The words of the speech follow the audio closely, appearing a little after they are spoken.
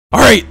All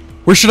right.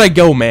 Where should I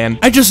go, man?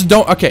 I just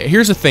don't. Okay,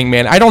 here's the thing,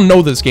 man. I don't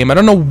know this game. I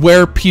don't know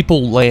where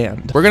people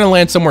land. We're gonna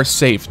land somewhere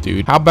safe,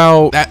 dude. How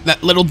about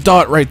that little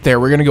dot right there?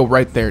 We're gonna go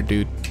right there,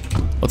 dude.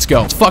 Let's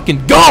go. Let's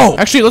fucking go!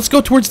 Actually, let's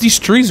go towards these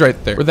trees right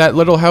there, where that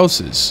little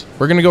house is.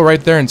 We're gonna go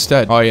right there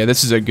instead. Oh, yeah,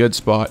 this is a good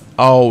spot.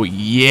 Oh,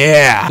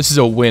 yeah. This is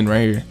a win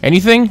right here.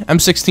 Anything?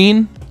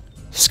 M16?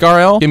 Scar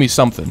L? Give me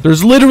something.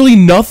 There's literally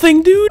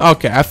nothing, dude?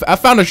 Okay, I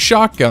found a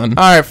shotgun.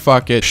 All right,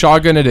 fuck it.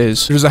 Shotgun it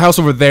is. There's a house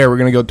over there. We're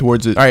gonna go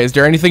towards it. All right, is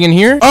there anything in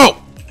here?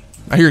 Oh!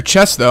 I hear a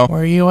chest, though.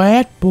 Where you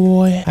at,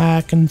 boy?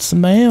 I can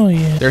smell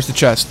you. There's the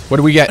chest. What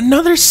do we get?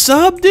 Another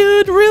sub,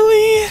 dude?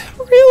 Really?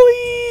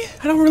 Really?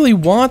 I don't really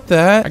want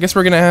that. I guess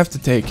we're gonna have to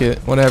take it.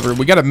 Whatever.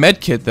 We got a med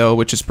kit, though,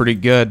 which is pretty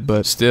good,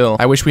 but still.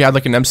 I wish we had,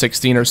 like, an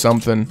M16 or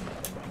something.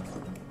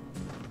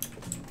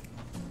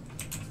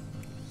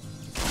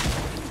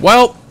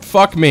 Well...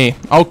 Fuck me.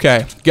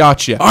 Okay,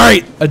 gotcha. All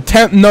right,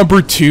 attempt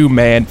number 2,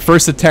 man.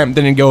 First attempt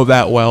didn't go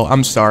that well.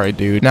 I'm sorry,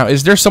 dude. Now,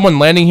 is there someone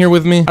landing here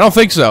with me? I don't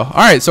think so. All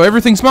right, so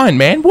everything's mine,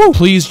 man. Woo.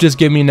 Please just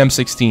give me an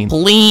M16.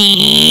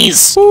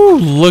 Please. Woo,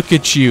 look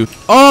at you.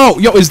 Oh,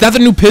 yo, is that the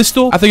new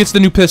pistol? I think it's the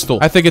new pistol.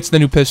 I think it's the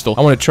new pistol.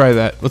 I want to try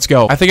that. Let's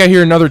go. I think I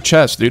hear another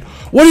chest, dude.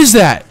 What is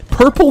that?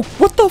 Purple?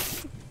 What the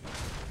f...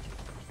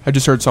 I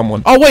just heard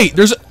someone. Oh, wait,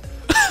 there's...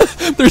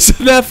 there's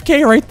an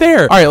FK right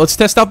there. All right, let's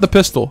test out the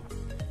pistol.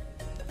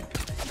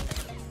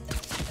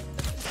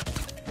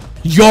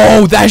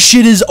 Yo, that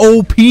shit is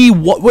OP.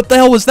 What the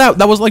hell was that?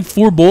 That was like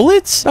 4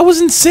 bullets? That was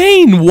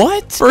insane.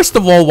 What? First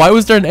of all, why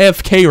was there an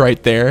AFK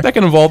right there?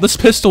 Second of all, this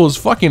pistol is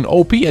fucking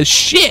OP as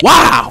shit.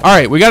 Wow. All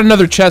right, we got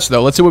another chest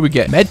though. Let's see what we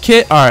get. Med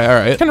kit. All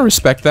right. Kind of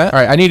respect that. All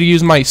right, I need to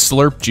use my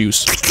slurp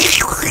juice.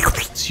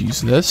 Let's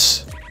use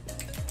this.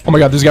 Oh my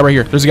god, there's a guy right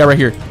here. There's a guy right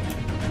here.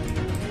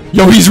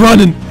 Yo, he's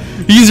running.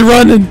 He's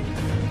running.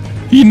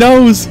 He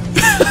knows.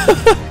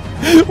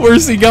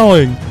 Where's he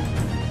going?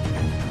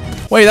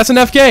 Wait, that's an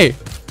FK.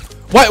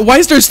 Why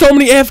is there so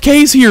many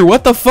AFKs here?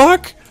 What the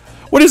fuck?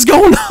 What is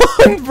going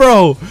on,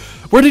 bro?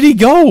 Where did he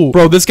go?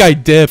 Bro, this guy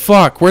dipped.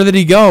 Fuck, where did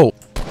he go?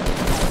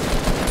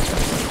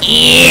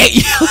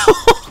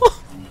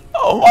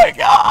 Oh my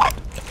god.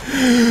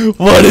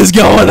 What is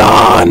going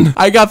on?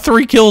 I got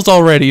 3 kills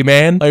already,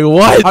 man. Like,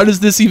 what? How does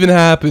this even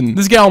happen?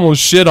 This guy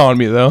almost shit on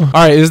me, though. All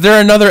right, is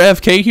there another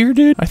FK here,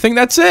 dude? I think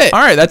that's it. All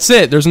right, that's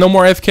it. There's no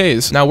more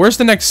FKs. Now, where's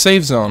the next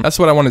save zone? That's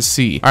what I want to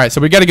see. All right,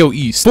 so we got to go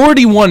east.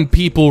 41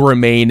 people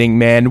remaining,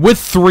 man, with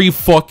 3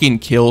 fucking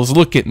kills.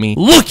 Look at me.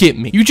 Look at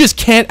me. You just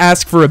can't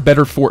ask for a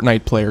better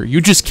Fortnite player.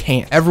 You just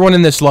can't. Everyone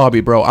in this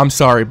lobby, bro, I'm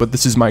sorry, but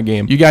this is my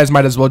game. You guys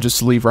might as well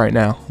just leave right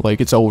now. Like,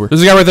 it's over.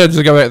 There's a guy right there. There's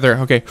a guy right there.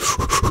 Okay.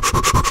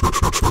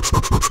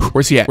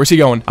 Where's he at? Where's he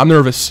going? I'm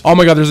nervous. Oh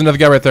my god, there's another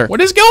guy right there. What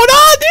is going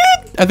on,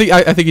 dude? I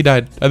think he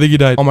died. I think he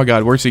died. Oh my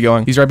god, where's he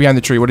going? He's right behind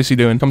the tree. What is he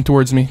doing? Come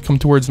towards me. Come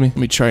towards me. Let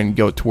me try and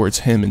go towards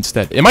him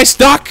instead. Am I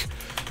stuck?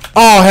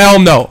 Oh, hell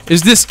no.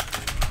 Is this...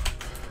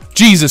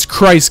 Jesus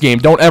Christ, game.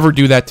 Don't ever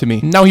do that to me.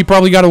 Now he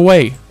probably got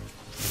away.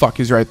 Fuck,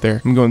 he's right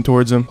there. I'm going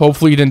towards him.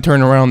 Hopefully he didn't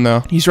turn around,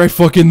 though. He's right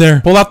fucking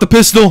there. Pull out the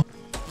pistol.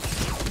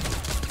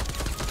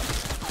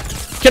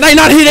 Can I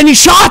not hit any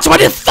shots? What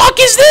the fuck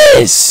is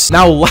this?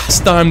 Now,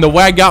 last time, the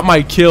way I got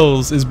my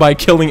kills is by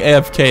killing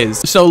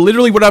AFKs. So,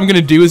 literally, what I'm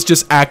gonna do is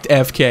just act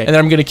AFK. And then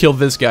I'm gonna kill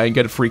this guy and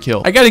get a free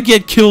kill. I gotta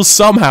get kills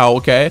somehow,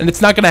 okay? And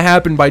it's not gonna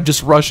happen by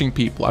just rushing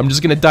people. I'm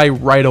just gonna die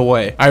right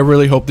away. I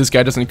really hope this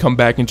guy doesn't come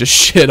back and just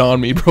shit on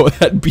me, bro.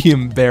 That'd be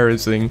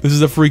embarrassing. This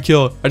is a free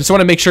kill. I just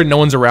want to make sure no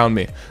one's around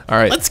me. All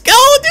right. Let's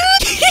go,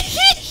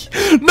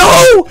 dude!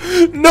 No!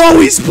 No,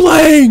 he's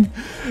playing!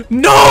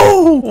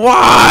 No!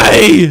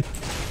 Why?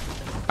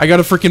 I got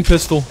a freaking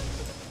pistol.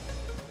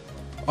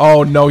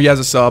 Oh no, he has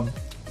a sub.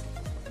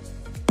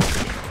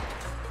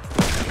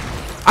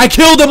 I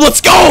killed him. Let's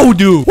go,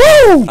 dude.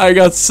 Woo! I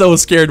got so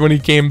scared when he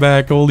came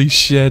back. Holy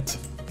shit.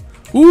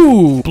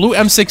 Ooh, blue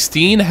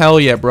M16. Hell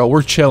yeah, bro.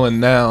 We're chilling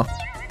now.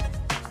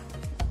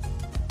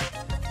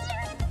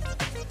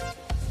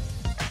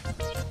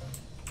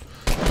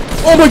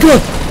 Oh my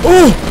god.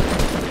 Oh.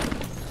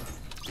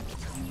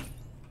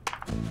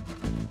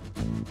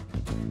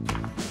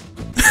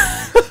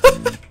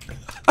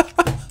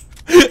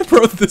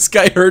 Bro, this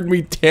guy heard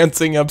me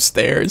dancing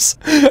upstairs.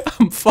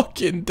 I'm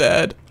fucking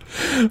dead.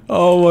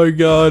 Oh my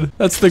god.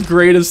 That's the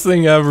greatest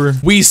thing ever.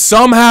 We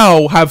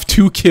somehow have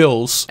 2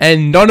 kills,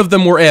 and none of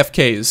them were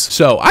AFKs.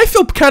 So, I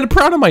feel kind of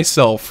proud of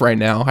myself right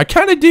now. I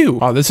kind of do.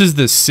 Oh, this is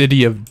the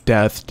city of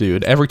death,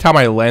 dude. Every time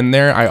I land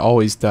there, I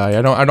always die.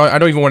 I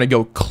don't even want to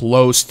go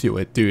close to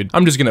it, dude.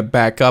 I'm just gonna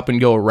back up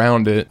and go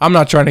around it. I'm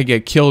not trying to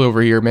get killed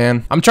over here,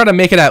 man. I'm trying to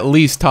make it at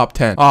least top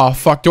 10. Oh,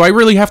 fuck. Do I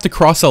really have to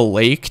cross a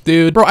lake,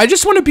 dude? Bro, I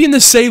just want to be in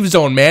the safe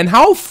zone, man.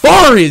 How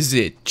far is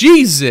it?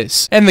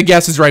 Jesus. And the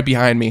gas is right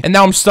behind me. And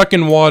now I'm stuck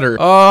in water.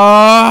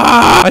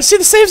 I see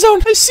the safe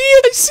zone. I see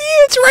it. I see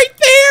it. It's right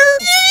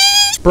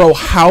there. Bro,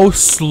 how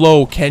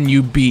slow can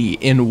you be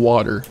in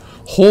water?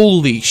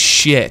 Holy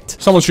shit.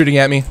 Someone's shooting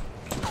at me.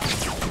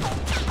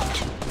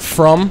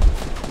 From?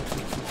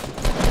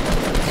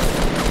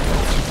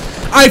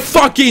 I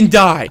fucking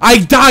died. I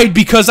died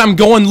because I'm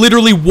going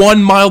literally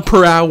 1 mile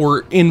per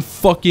hour in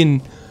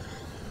fucking...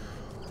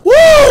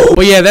 Woo!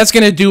 But yeah, that's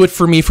gonna do it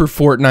for me for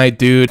Fortnite,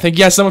 dude. Thank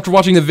you guys so much for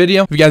watching the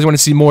video. If you guys want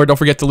to see more, don't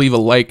forget to leave a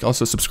like.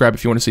 Also, subscribe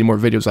if you want to see more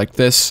videos like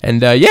this.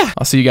 And yeah,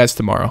 I'll see you guys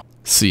tomorrow.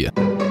 See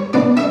ya.